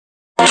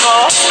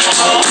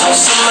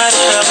Somebody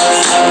help me.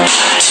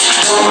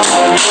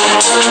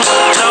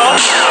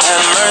 Lord,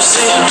 have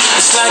mercy.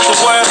 It's like the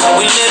world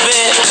we live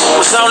in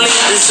was only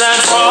designed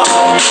for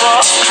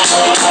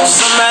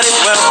somebody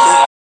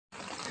wealthy.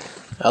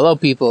 Hello,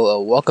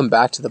 people. Welcome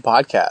back to the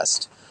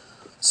podcast.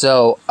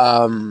 So,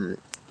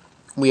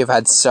 we have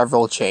had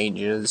several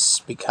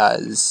changes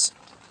because,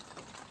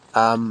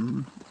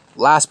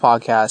 last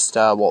podcast,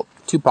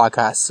 2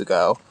 podcasts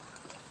ago,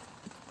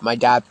 my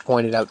dad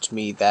pointed out to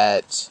me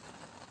that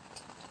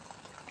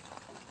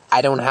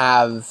I don't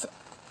have,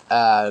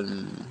 a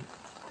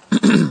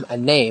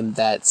name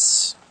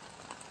that's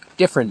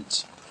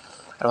different.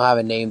 I don't have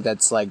a name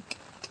that's like,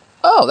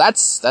 oh,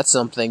 that's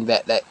something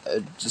that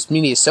just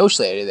me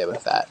associated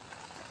with that.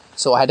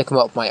 So I had to come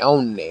up with my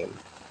own name.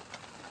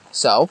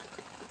 So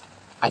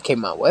I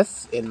came up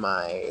with, in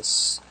my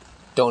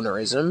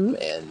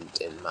stonerism and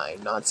in my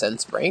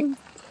nonsense brain,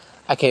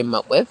 I came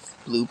up with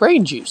Blue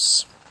Brain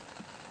Juice.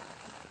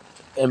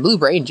 And Blue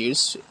Brain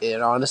Juice,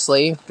 it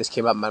honestly, this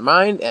came up in my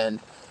mind, and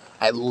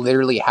I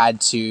literally had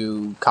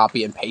to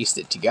copy and paste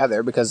it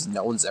together because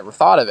no one's ever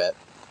thought of it.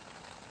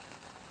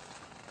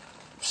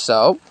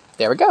 So,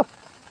 there we go.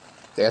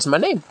 There's my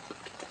name.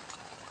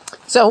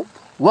 So,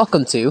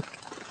 welcome to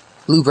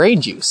Blue Brain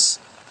Juice.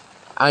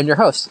 I'm your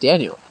host,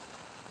 Daniel.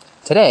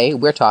 Today,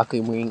 we're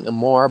talking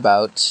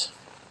about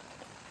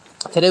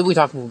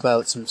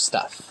some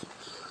stuff.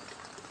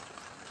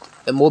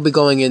 And we'll be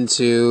going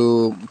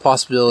into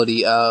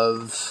possibility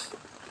of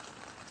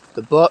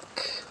the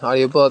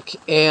audiobook,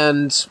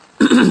 and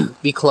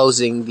be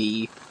closing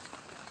the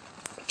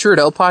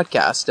Trudeau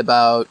podcast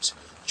about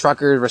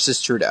Trucker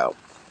versus Trudeau.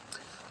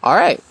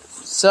 Alright,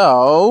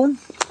 so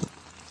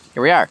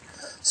here we are.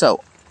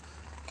 So,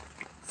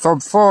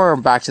 for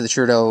back to the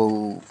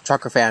Trudeau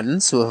Trucker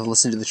fans who have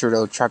listened to the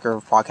Trudeau Trucker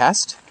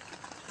podcast.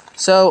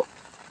 So,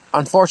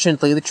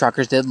 unfortunately, the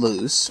truckers did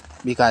lose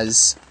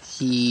because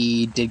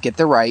he did get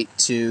the right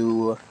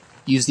to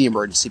use the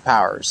emergency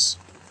powers.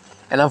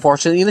 And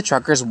unfortunately, the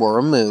truckers were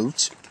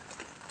removed.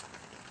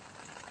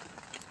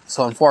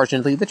 So,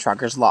 unfortunately, the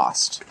truckers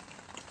lost.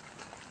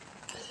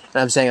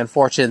 And I'm saying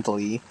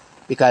unfortunately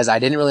because I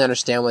didn't really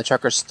understand what the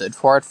truckers stood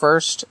for at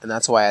first. And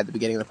that's why at the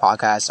beginning of the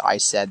podcast, I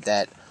said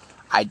that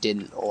I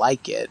didn't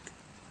like it.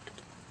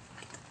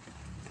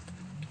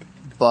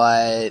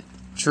 But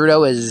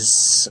Trudeau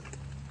is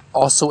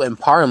also in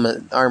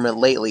Parliament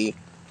lately.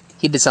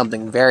 He did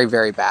something very,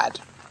 very bad.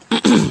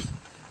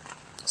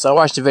 So I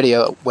watched a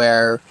video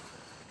where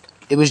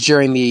it was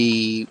during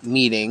the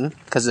meeting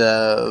because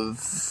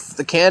of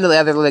the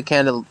other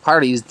Canada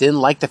parties didn't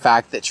like the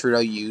fact that Trudeau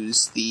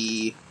used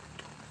the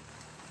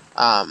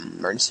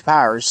emergency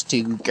powers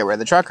to get rid of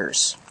the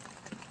truckers.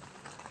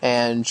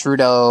 And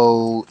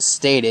Trudeau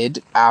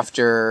stated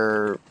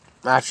after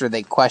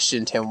they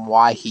questioned him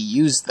why he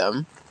used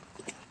them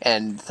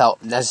and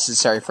felt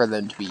necessary for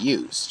them to be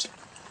used.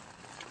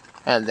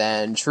 And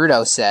then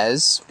Trudeau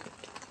says,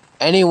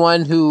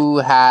 anyone who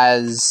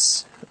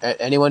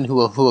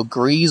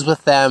agrees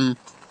with them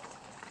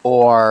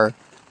or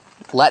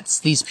lets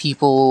these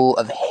people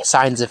of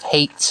signs of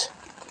hate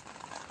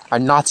are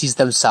Nazis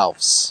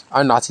themselves,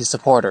 are Nazi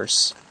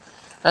supporters.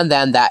 And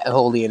then that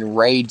wholly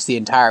enraged the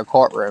entire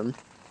courtroom.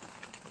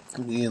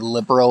 The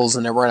liberals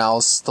and everyone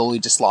else totally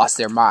just lost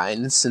their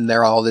minds, and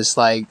they're all just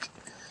like,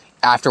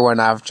 after one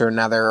after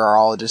another, are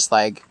all just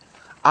like,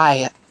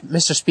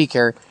 Mr.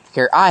 Speaker,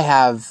 here, I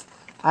have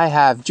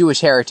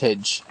Jewish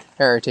heritage,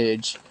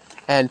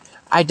 and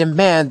I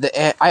demand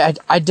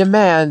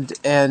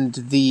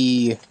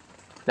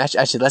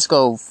actually,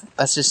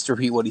 let's just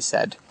repeat what he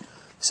said.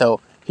 So,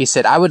 he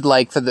said, I would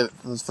like for the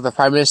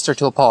Prime Minister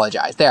to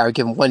apologize. There, I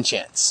give him one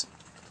chance.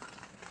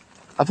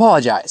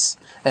 Apologize.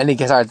 And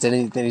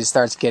then he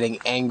starts getting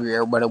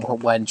angrier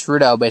when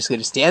Trudeau basically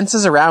just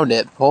dances around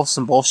it, pulls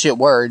some bullshit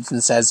words,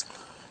 and says,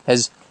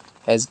 as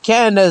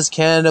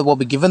Canada will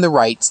be given the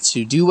right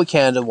to do what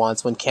Canada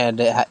wants when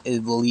Canada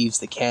believes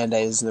that Canada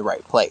is in the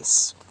right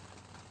place.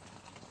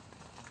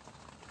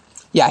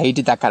 Yeah, he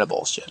did that kind of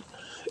bullshit.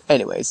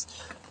 Anyways,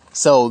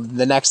 so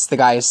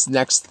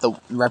the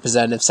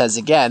representative says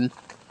again,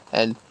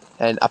 and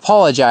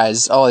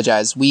apologize.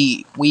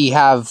 We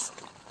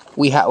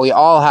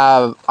all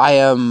have. I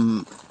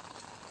am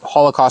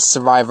Holocaust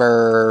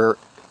survivor,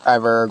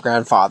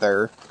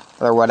 grandfather,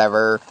 or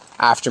whatever,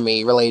 after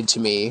me, related to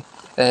me.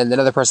 And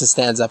another person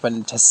stands up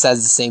and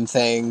says the same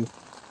thing.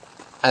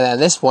 And then at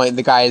this point,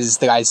 the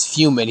guy's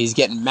fuming. He's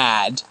getting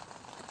mad.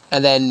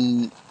 And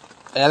then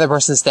another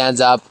person ends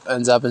up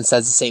and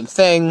says the same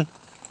thing,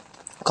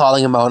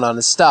 calling him out on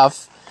his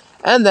stuff.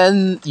 And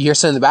then you hear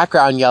someone in the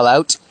background yell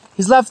out,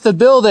 "He's left the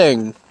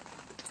building!"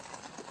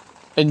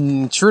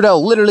 And Trudeau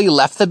literally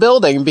left the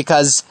building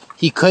because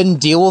he couldn't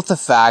deal with the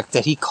fact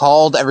that he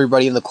called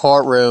everybody in the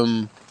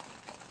courtroom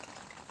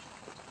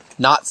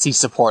Nazi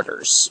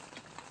supporters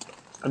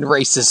and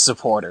racist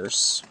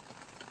supporters,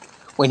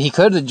 when he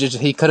could have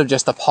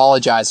just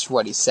apologized for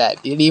what he said.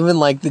 And even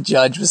like the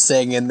judge was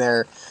saying in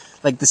there,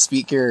 like the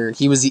speaker,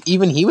 he was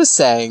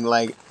saying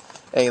like,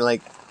 hey,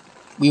 like,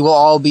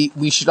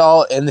 we should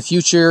all, in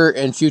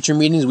future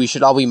meetings, we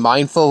should all be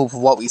mindful of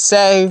what we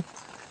say.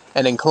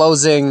 And in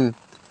closing,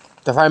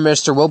 the Prime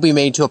Minister will be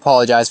made to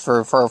apologize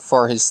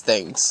for his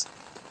things.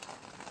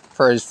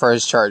 For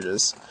his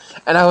charges.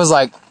 And I was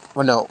like,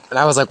 well, no. And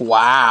I was like,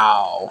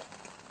 wow.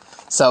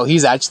 So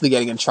he's actually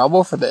getting in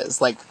trouble for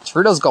this. Like,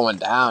 Trudeau's going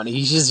down.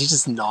 He's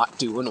just not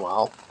doing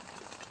well.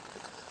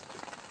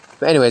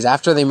 But anyways,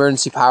 after the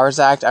Emergency Powers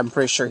Act, I'm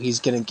pretty sure he's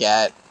gonna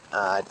get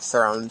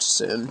dethroned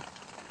soon.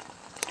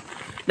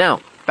 Now,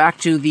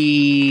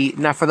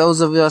 for those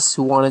of us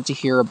who wanted to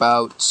hear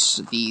about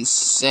the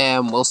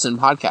Sam Wilson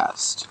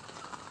podcast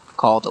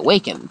called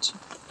Awakened.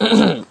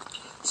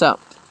 So,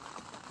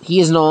 he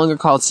is no longer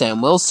called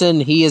Sam Wilson,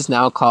 he is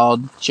now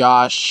called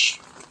Josh,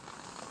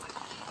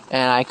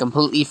 and I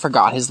completely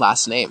forgot his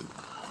last name.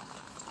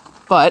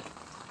 But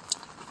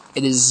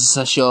it is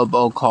a show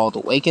called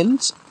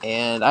Awakened,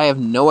 and I have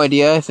no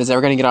idea if it's ever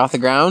going to get off the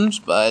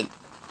ground, but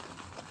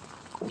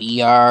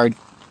we are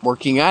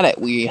working at it.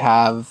 We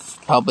are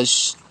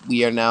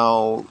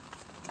now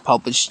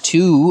published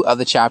 2 of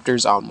the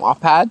chapters on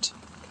Wattpad,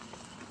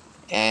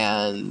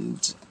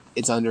 and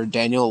it's under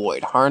Daniel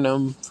Lloyd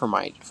Harnum for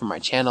my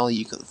channel.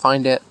 You can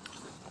find it.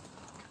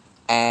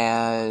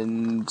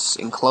 And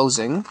in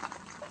closing,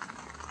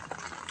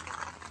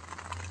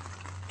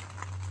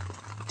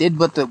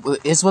 what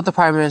the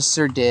Prime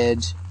Minister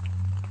did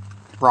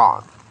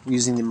wrong,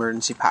 using the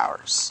emergency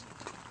powers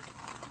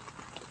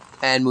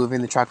and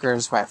moving the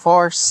truckers by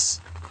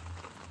force.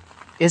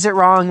 Is it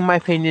wrong, in my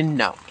opinion?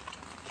 No.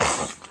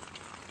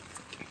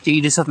 Did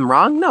he do something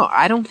wrong? No,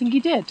 I don't think he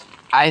did.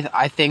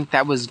 I think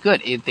that was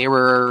good. They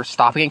were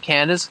stopping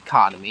Canada's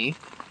economy.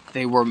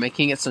 They were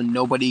making it so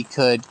nobody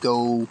could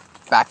go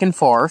back and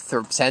forth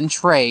or send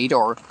trade,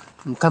 or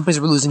companies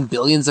were losing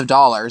billions of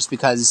dollars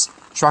because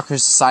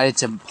truckers decided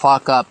to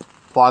clog up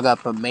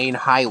a main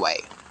highway,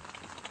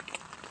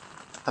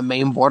 a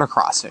main border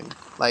crossing.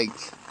 Like,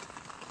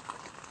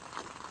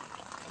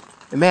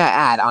 and may I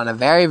add, on a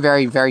very,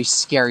 very, very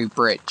scary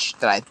bridge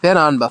that I've been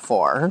on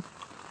before,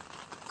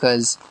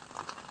 because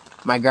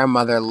my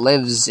grandmother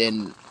lives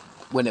in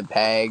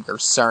Winnipeg, or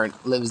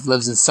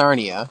lives in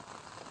Sarnia,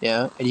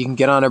 yeah, and you can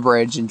get on a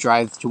bridge and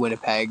drive to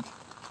Winnipeg,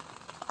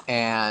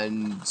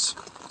 and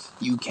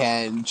you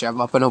can jump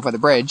up and over the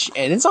bridge,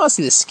 and it's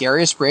honestly the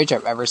scariest bridge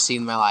I've ever seen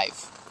in my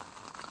life.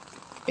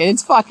 And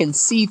it's fucking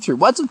see-through.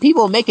 What's with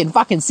people making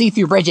fucking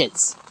see-through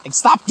bridges? Like,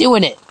 stop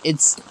doing it.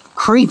 It's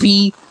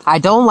creepy. I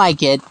don't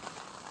like it.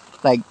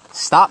 Like,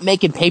 stop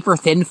making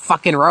paper-thin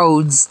fucking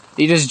roads.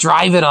 You just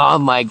drive it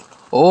on like,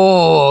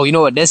 oh, you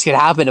know what, this could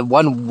happen if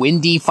one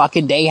windy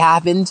fucking day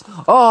happened?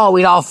 Oh,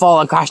 we'd all fall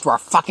and crash to our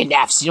fucking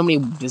deaths. You know how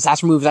many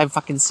disaster movies I've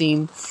fucking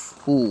seen?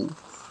 Ooh.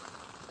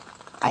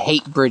 I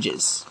hate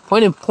bridges.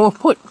 Point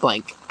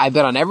blank. I've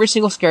been on every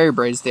single scary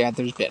bridge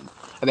there's been.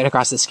 I've been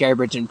across the scary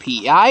bridge in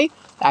PEI.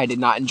 I did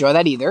not enjoy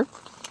that either.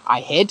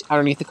 I hid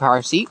underneath the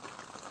car seat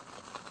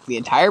the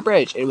entire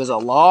bridge. It was a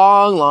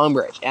long, long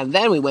bridge. And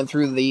then we went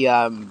through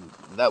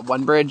that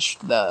one bridge,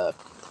 the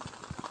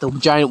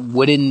giant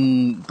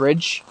wooden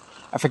bridge.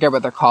 I forget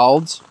what they're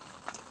called.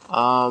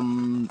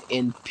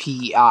 In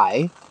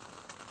PEI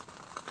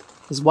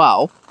as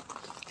well.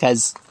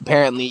 Because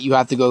apparently you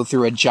have to go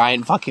through a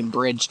giant fucking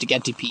bridge to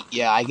get to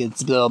PEI.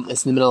 It's in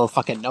the middle of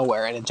fucking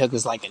nowhere, and it took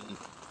us like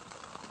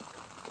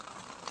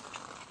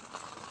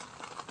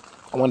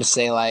I want to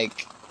say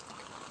like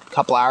a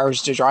couple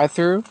hours to drive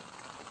through.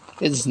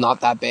 It's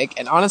not that big.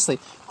 And honestly,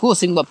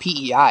 coolest thing about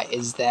PEI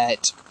is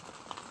that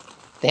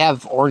they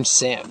have orange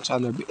sand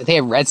they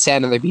have red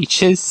sand on their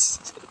beaches.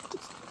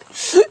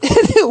 And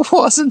it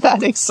wasn't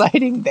that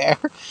exciting there.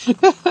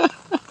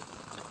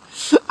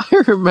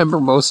 I remember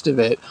most of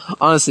it.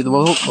 Honestly,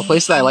 the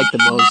place that I liked the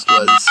most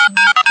was...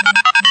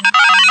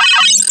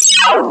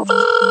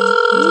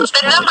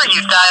 The number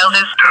you dialed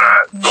is...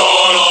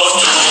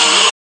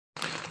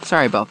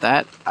 Sorry about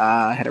that.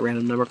 I had a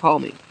random number call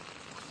me.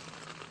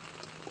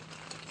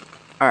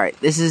 Alright,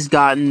 this has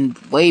gotten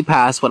way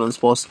past what I'm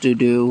supposed to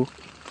do.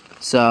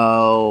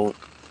 So,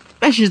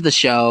 message the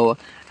show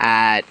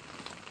at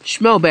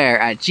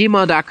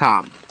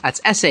schmobear@gmail.com. That's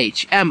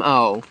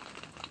SHMOBEAR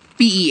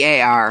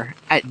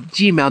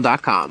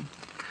 @gmail.com.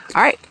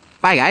 Alright,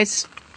 bye guys.